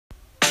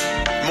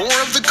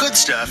good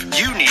stuff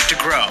you need to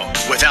grow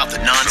without the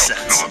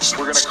nonsense.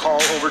 We're going to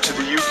call over to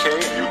the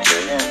UK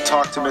and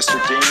talk to Mr.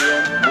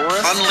 Damien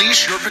Morris.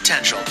 Unleash your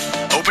potential.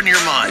 Open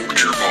your mind.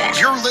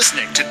 You're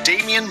listening to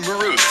Damien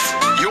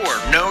Maruth,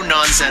 your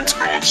no-nonsense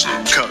coach.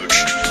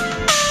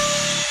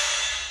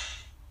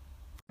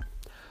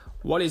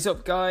 What is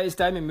up, guys?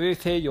 Damien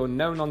Maruth here, your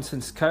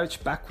no-nonsense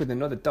coach, back with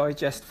another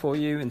digest for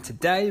you. And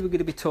today we're going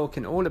to be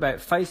talking all about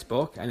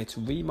Facebook and its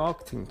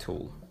remarketing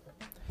tool.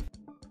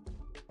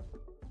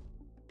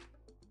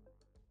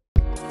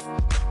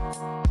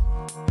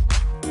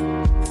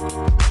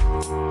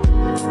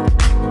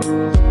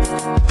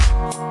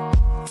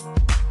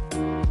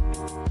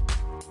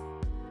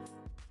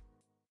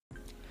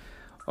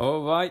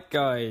 Alright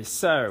guys,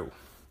 so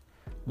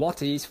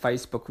what is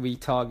Facebook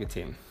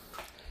retargeting?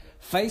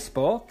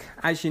 Facebook,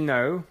 as you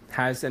know,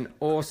 has an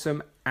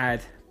awesome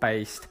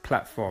ad-based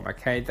platform,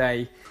 okay?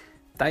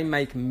 They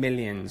make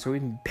millions or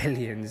even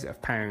billions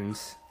of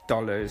pounds,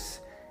 dollars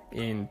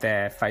in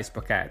their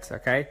Facebook ads,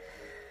 okay?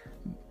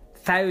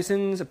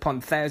 Thousands upon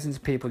thousands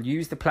of people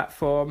use the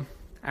platform,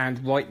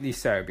 and rightly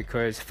so,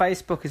 because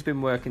Facebook has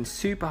been working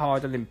super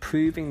hard on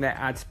improving their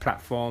ads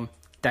platform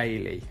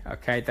daily,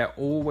 okay? They're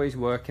always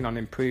working on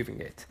improving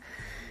it.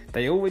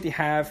 They already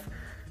have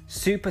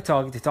super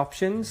targeted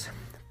options,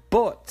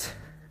 but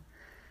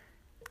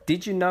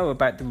did you know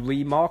about the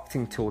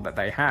remarketing tool that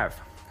they have?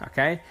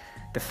 Okay,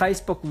 the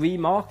Facebook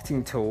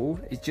remarketing tool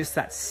is just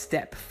that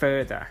step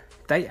further.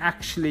 They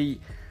actually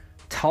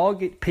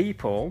target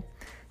people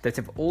that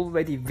have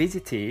already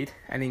visited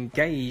and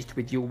engaged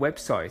with your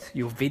website,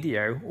 your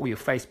video, or your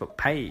Facebook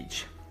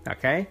page.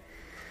 Okay,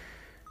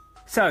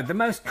 so the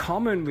most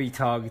common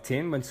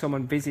retargeting, when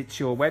someone visits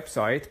your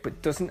website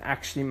but doesn't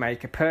actually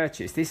make a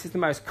purchase, this is the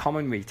most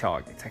common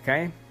retarget.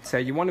 Okay, so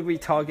you want to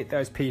retarget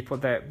those people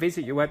that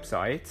visit your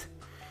website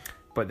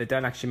but they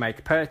don't actually make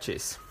a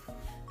purchase.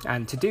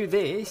 And to do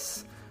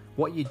this,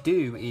 what you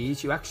do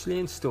is you actually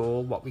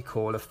install what we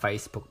call a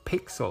Facebook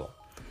pixel.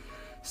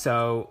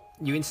 So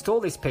you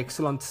install this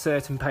pixel on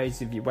certain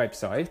pages of your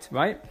website,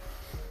 right?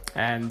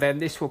 And then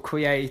this will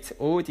create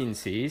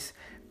audiences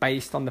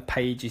based on the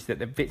pages that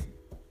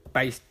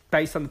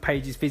based on the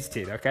pages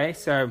visited. Okay,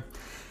 so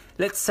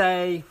let's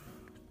say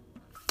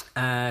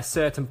a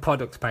certain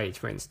product page,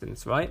 for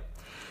instance, right?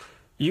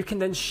 You can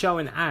then show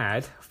an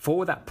ad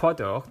for that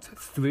product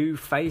through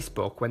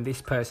Facebook when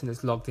this person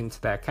has logged into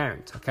their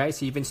account. Okay,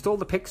 so you've installed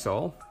the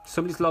pixel,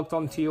 somebody's logged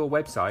onto your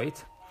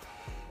website,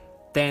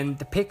 then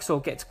the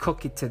pixel gets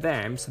cookied to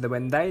them so that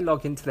when they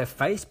log into their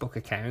Facebook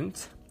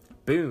account,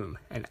 boom,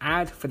 an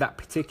ad for that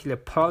particular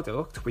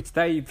product which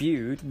they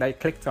viewed, they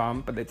clicked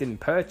on but they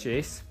didn't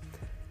purchase,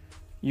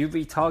 you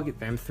retarget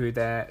them through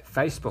their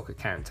Facebook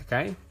account.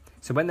 Okay,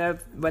 so when they're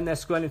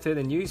scrolling through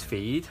the news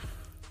feed,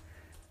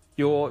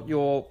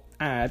 your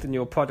ad and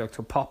your product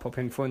will pop up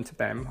in front of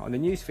them on the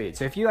newsfeed.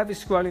 So if you ever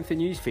scrolling through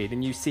the newsfeed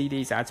and you see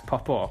these ads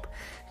pop up,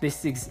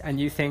 and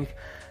you think,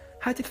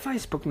 how did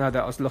Facebook know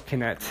that I was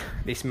looking at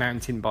this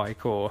mountain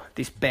bike or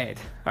this bed?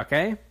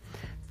 Okay,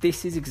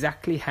 this is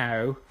exactly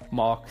how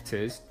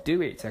marketers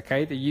do it.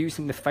 Okay, they're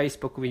using the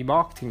Facebook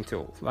remarketing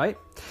tool, right?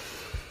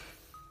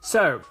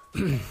 So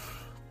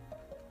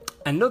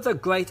another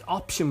great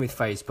option with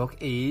Facebook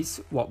is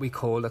what we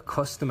call a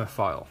customer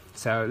file.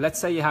 So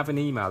let's say you have an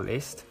email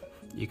list.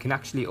 You can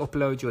actually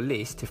upload your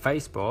list to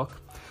Facebook,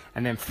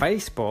 and then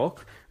Facebook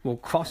will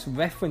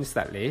cross-reference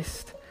that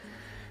list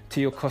to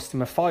your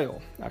customer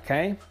file.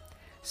 Okay,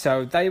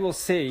 so they will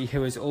see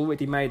who has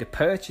already made a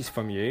purchase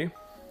from you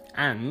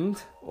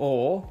and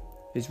or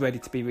is ready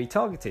to be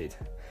retargeted.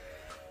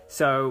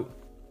 So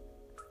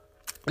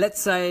let's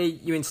say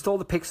you install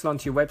the pixel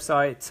onto your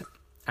website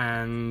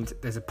and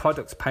there's a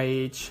products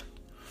page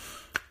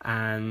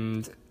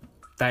and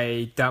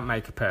they don't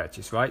make a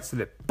purchase, right?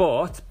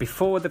 But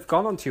before they've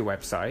gone onto your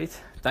website,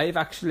 they've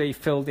actually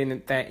filled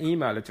in their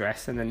email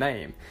address and the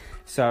name.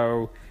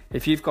 So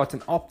if you've got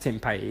an opt-in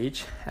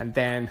page and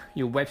then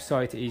your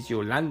website is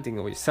your landing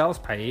or your sales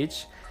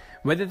page,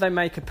 whether they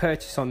make a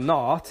purchase or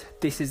not,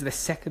 this is the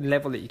second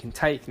level that you can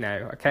take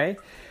now, okay?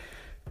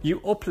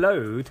 You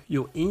upload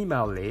your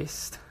email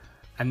list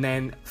and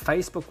then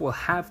Facebook will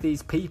have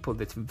these people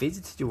that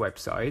visited your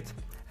website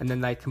and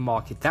then they can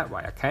mark it that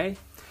way, okay?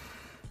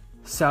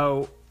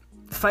 So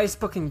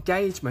Facebook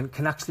engagement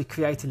can actually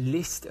create a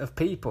list of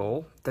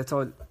people that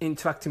are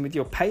interacting with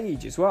your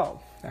page as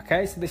well.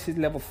 Okay, so this is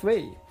level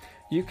 3.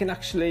 You can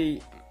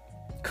actually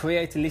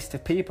create a list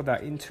of people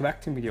that are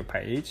interacting with your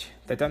page.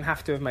 They don't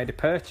have to have made a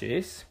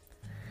purchase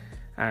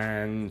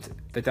and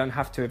they don't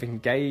have to have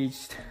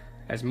engaged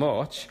as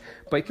much,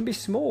 but it can be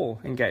small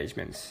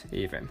engagements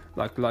even,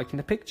 like liking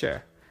the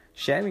picture,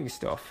 sharing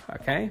stuff,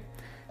 okay?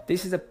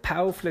 This is a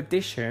powerful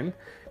addition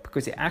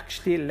because it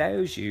actually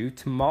allows you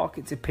to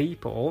market to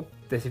people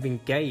that have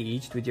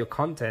engaged with your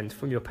content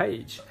from your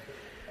page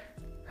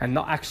and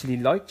not actually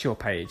liked your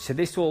page. So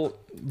this will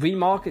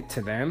remarket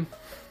to them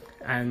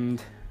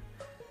and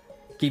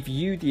give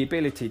you the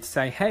ability to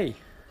say, hey,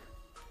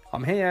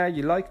 I'm here,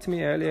 you liked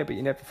me earlier but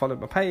you never followed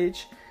my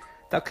page.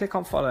 they'll click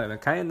on follow,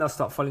 okay, and they'll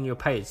start following your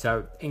page.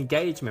 So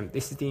engagement,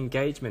 this is the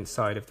engagement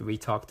side of the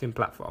retargeting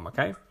platform,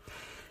 okay?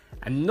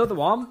 Another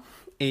one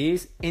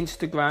is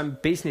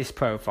Instagram business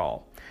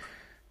profile.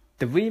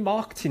 The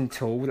remarketing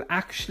tool will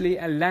actually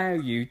allow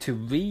you to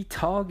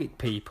retarget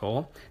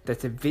people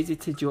that have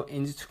visited your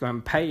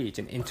Instagram page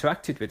and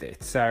interacted with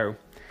it. So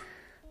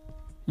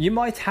you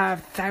might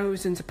have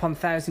thousands upon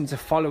thousands of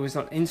followers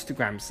on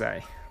Instagram,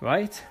 say,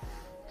 right?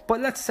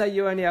 But let's say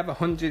you only have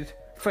 100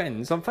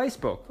 friends on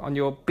Facebook, on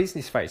your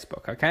business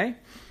Facebook, okay?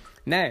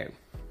 Now,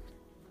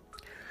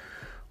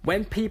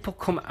 when people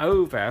come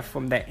over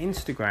from their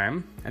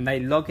Instagram and they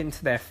log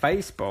into their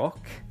Facebook,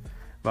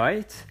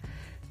 right?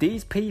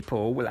 These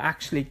people will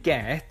actually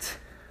get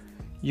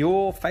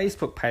your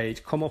Facebook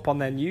page come up on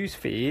their news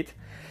feed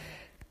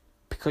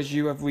because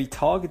you have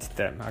retargeted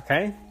them,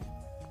 okay?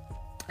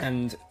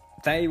 And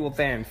they will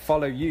then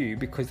follow you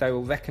because they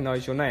will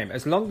recognize your name.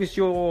 As long as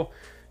you're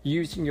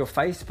using your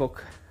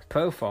Facebook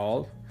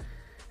profile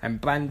and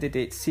branded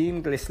it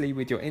seamlessly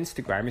with your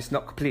Instagram, it's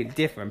not completely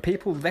different.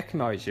 People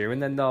recognize you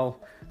and then they'll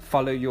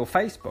follow your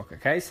Facebook,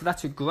 okay? So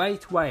that's a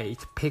great way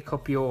to pick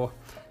up your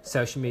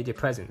social media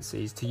presence,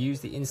 is to use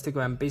the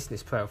Instagram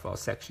business profile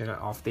section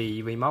of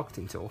the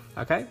remarketing tool,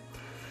 okay?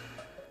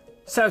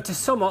 So to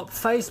sum up,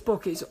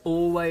 Facebook is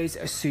always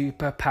a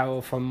super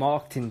powerful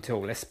marketing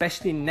tool,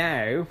 especially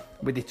now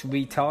with its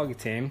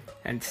retargeting,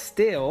 and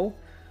still,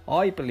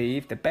 I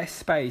believe, the best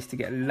space to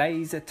get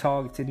laser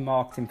targeted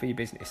marketing for your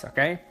business,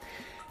 okay?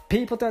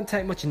 People don't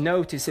take much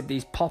notice of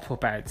these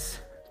pop-up ads,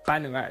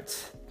 banner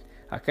ads,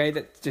 okay,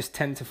 that just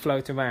tend to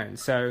float around.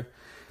 So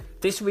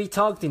this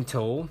retargeting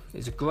tool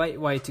is a great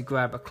way to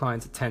grab a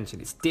client's attention.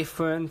 It's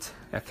different,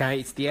 okay?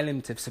 It's the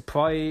element of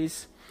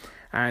surprise,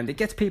 and it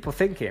gets people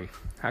thinking,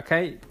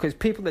 okay? Because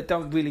people that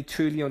don't really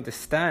truly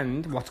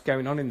understand what's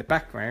going on in the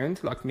background,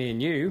 like me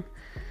and you,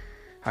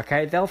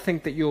 okay, they'll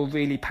think that you're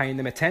really paying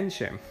them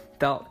attention.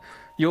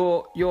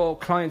 Your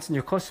clients and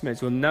your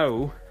customers will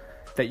know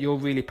that you're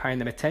really paying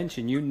them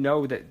attention. You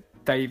know that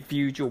they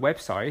viewed your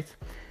website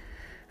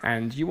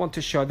and you want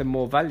to show them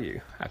more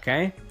value,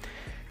 okay?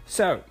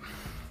 So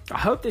I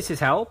hope this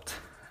has helped,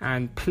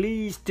 and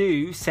please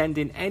do send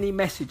in any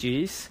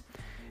messages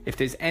if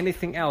there's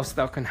anything else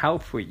that I can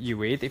help you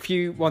with. If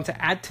you want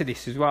to add to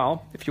this as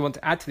well, if you want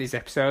to add to this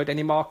episode,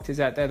 any marketers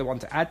out there that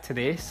want to add to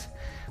this,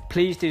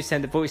 please do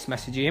send a voice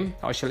message in.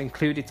 I shall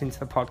include it into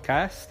the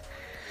podcast.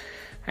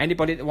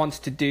 Anybody that wants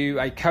to do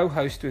a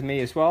co-host with me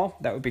as well,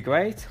 that would be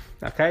great.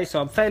 Okay,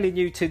 so I'm fairly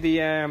new to the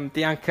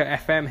Anchor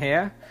FM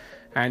here,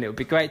 and it would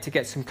be great to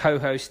get some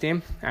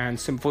co-hosting and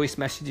some voice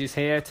messages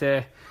here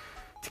to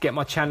get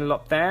my channel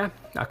up there,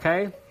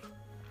 okay?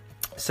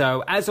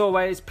 So, as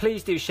always,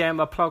 please do share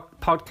my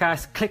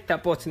podcast. Click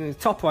that button in the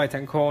top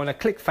right-hand corner.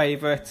 Click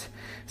favourite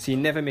so you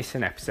never miss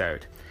an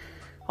episode.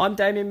 I'm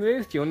Damien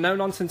Ruth, your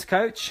no-nonsense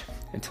coach.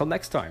 Until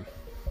next time.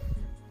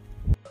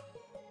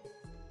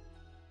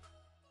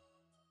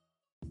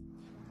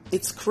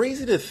 It's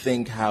crazy to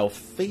think how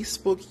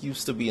Facebook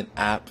used to be an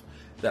app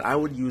that I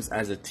would use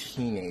as a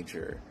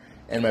teenager,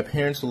 and my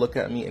parents would look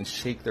at me and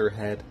shake their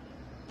head.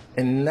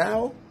 And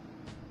now,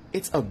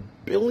 it's a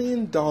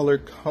billion-dollar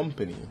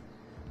company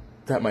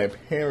that my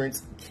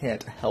parents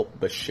can't help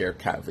but share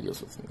cat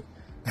videos with me.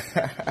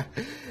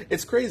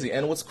 It's crazy.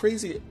 And what's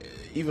crazy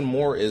even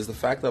more is the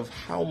fact of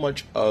how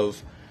much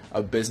of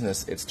a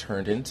business it's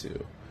turned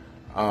into.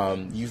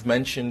 You've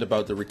mentioned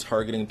about the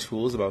retargeting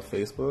tools about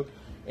Facebook,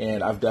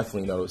 and I've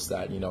definitely noticed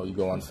that. You know, you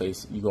go on a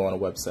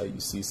website, you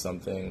see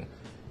something,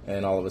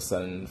 and all of a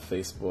sudden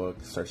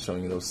Facebook starts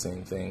showing you those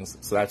same things.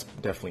 So that's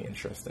definitely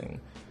interesting.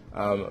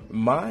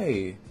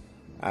 My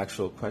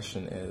actual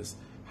question is,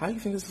 how do you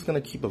think this is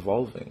going to keep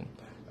evolving?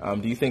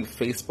 Do you think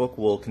Facebook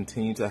will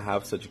continue to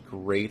have such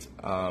great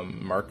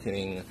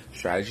marketing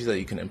strategies that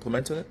you can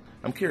implement in it?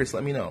 I'm curious,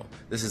 let me know.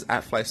 This is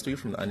 @FlyStewie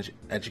from the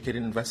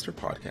Uneducated Investor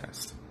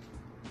Podcast.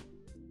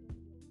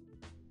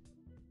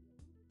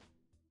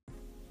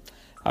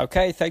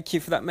 Okay, thank you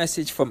for that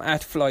message from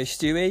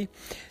 @FlyStewie.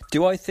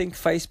 Do I think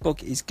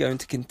Facebook is going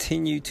to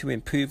continue to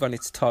improve on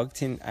its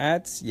targeting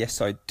ads?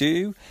 Yes, I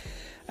do.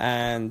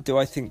 And do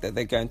I think that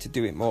they're going to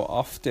do it more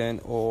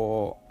often,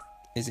 or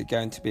is it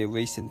going to be a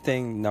recent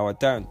thing? No, I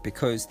don't,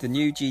 because the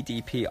new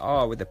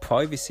GDPR with the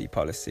privacy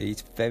policy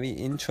is very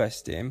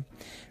interesting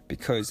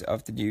because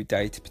of the new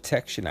Data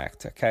Protection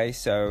Act, okay?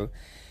 So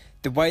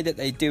the way that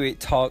they do it,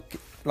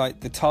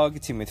 the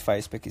targeting with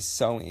Facebook is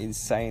so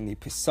insanely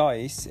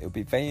precise. It'll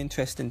be very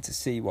interesting to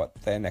see what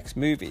their next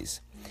move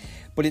is.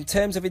 But in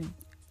terms of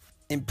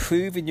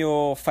improving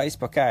your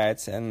Facebook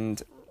ads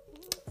and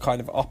kind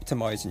of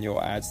optimizing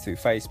your ads through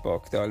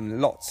Facebook, there are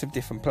lots of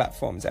different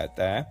platforms out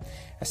there,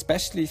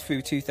 especially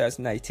through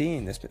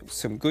 2018. There's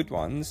some good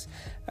ones,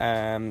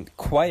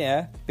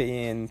 Quaya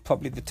being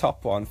probably the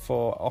top one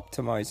for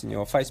optimizing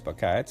your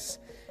Facebook ads.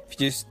 If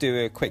you just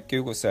do a quick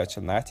Google search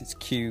on that, it's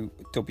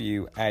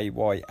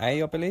QWAYA,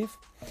 I believe,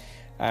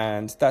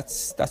 and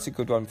that's a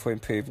good one for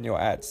improving your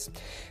ads.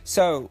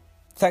 So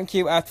thank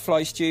you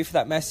 @FlyStewie for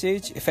that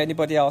message. If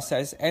anybody else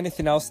has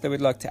anything else they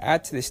would like to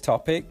add to this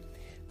topic,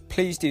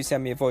 please do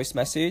send me a voice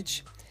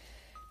message.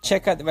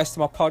 Check out the rest of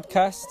my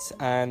podcasts,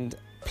 and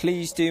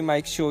please do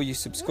make sure you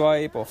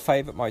subscribe or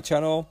favourite my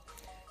channel.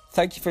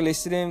 Thank you for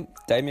listening.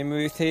 Damien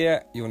Maruth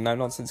here, your No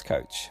Nonsense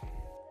coach.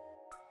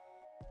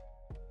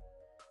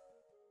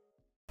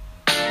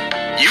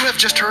 You have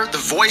just heard the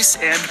voice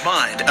and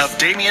mind of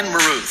Damien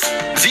Maruth,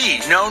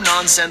 the No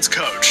Nonsense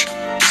coach.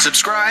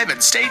 Subscribe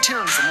and stay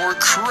tuned for more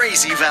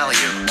crazy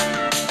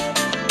value.